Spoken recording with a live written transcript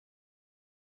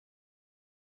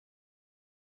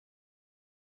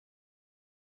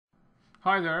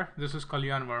Hi there, this is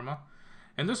Kalyan Verma.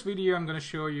 In this video, I'm going to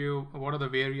show you what are the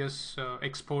various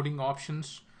exporting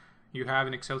options you have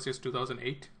in Xcelsius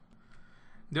 2008.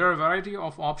 There are a variety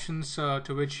of options to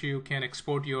which you can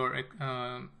export your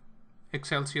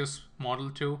Xcelsius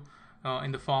model to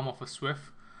in the form of a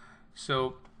SWF.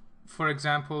 So, for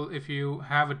example, if you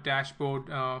have a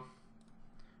dashboard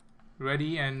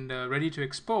ready to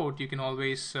export, you can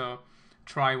always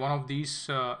try one of these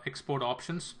export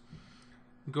options.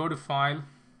 Go to File,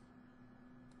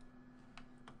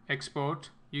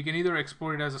 Export. You can either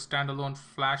export it as a standalone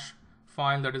Flash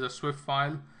file, that is a SWF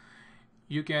file.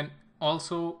 You can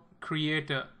also create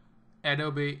a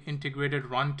Adobe integrated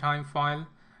runtime file,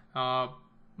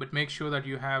 but make sure that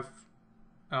you have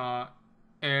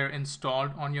Air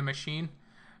installed on your machine.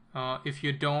 If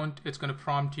you don't, it's going to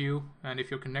prompt you, and if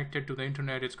you're connected to the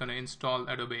internet, it's going to install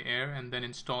Adobe Air and then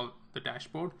install the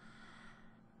dashboard.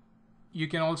 You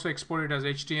can also export it as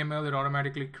HTML. It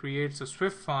automatically creates a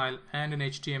SWF file and an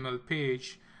HTML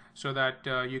page so that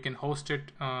you can host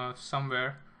it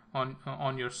somewhere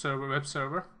on your web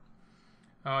server.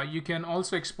 You can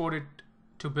also export it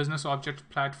to Business Object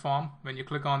Platform. When you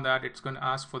click on that, it's going to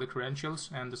ask for the credentials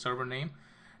and the server name.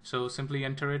 So simply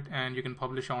enter it and you can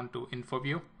publish onto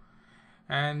InfoView.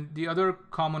 And the other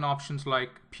common options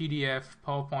like PDF,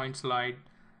 PowerPoint slide,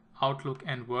 Outlook,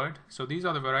 and Word. So these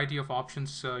are the variety of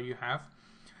options you have.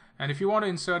 And if you want to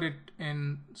insert it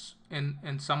in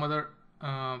some other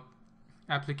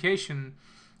application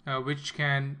which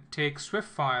can take SWF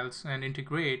files and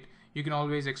integrate, you can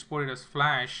always export it as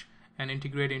Flash and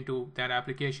integrate into that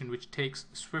application which takes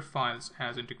SWF files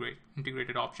as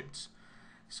integrated objects.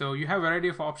 So you have a variety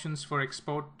of options for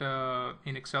export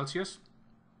in Xcelsius.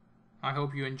 I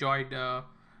hope you enjoyed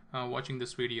watching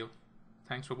this video.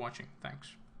 Thanks for watching.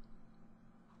 Thanks.